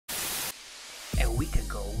week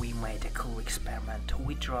ago we made a cool experiment.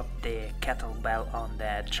 We dropped the kettlebell on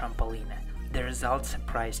the trampoline. The result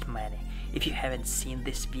surprised many. If you haven't seen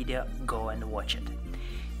this video, go and watch it.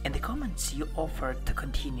 In the comments you offered to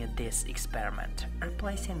continue this experiment,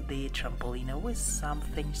 replacing the trampoline with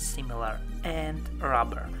something similar and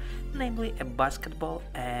rubber, namely a basketball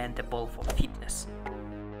and a ball for fitness.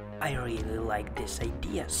 I really like this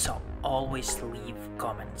idea, so always leave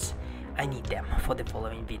comments. I need them for the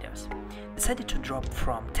following videos. Decided to drop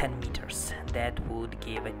from 10 meters. That would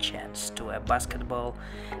give a chance to a basketball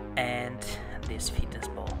and this fitness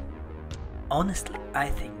ball. Honestly, I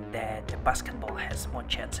think that a basketball has more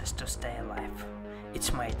chances to stay alive.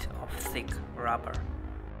 It's made of thick rubber.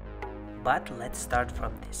 But let's start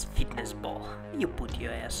from this fitness ball. You put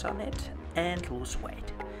your ass on it and lose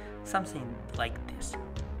weight. Something like this.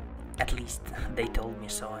 At least they told me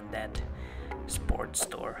so in that sports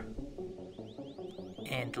store.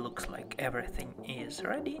 And looks like everything is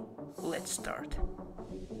ready. Let's start.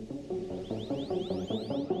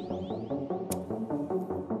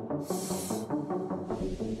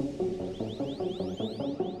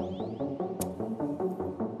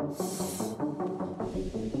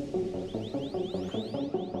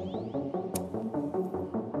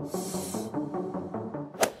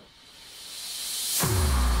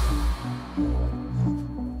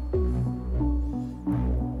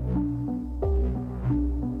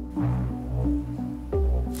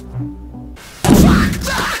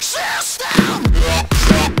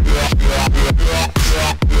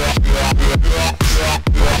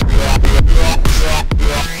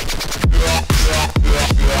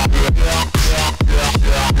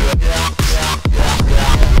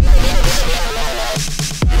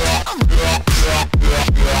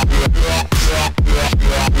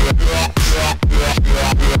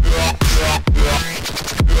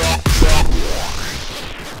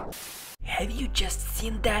 Have you just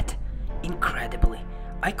seen that? Incredibly,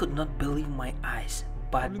 I could not believe my eyes,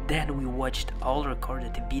 but then we watched all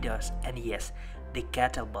recorded videos and yes, the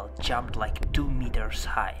kettlebell jumped like 2 meters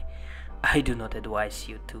high. I do not advise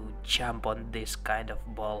you to jump on this kind of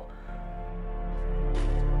ball.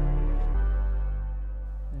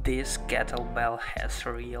 This kettlebell has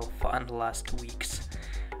real fun last weeks.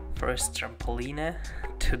 First trampoline,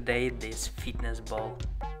 today this fitness ball.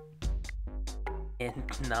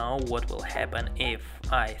 And now what will happen if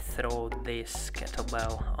I throw this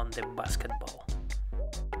kettlebell on the basketball?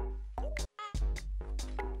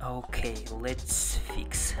 Okay, let's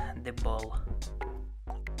fix the ball.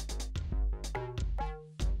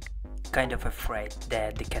 Kind of afraid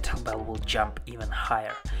that the kettlebell will jump even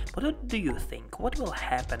higher. But what do you think? What will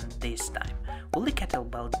happen this time? Will the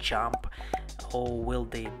kettlebell jump or will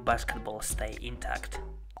the basketball stay intact?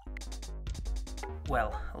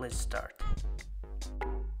 Well, let's start.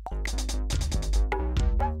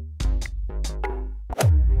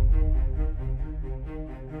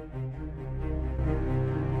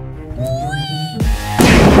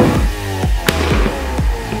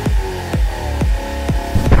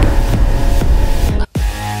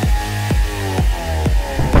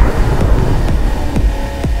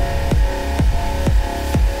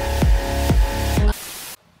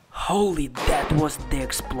 Holy, that was the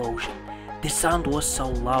explosion. The sound was so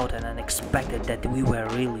loud and unexpected that we were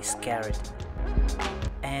really scared.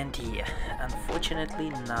 And yeah, unfortunately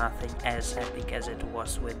nothing as epic as it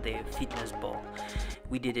was with the fitness ball.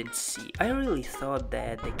 We didn't see. I really thought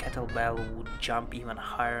that the kettlebell would jump even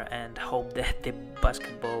higher and hope that the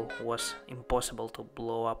basketball was impossible to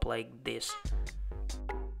blow up like this.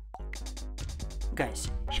 Guys,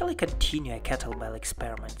 shall I continue a kettlebell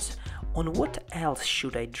experiments? On what else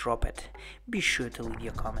should I drop it? Be sure to leave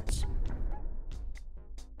your comments.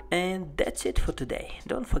 And that's it for today.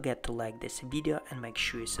 Don't forget to like this video and make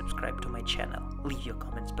sure you subscribe to my channel. Leave your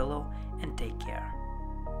comments below and take care.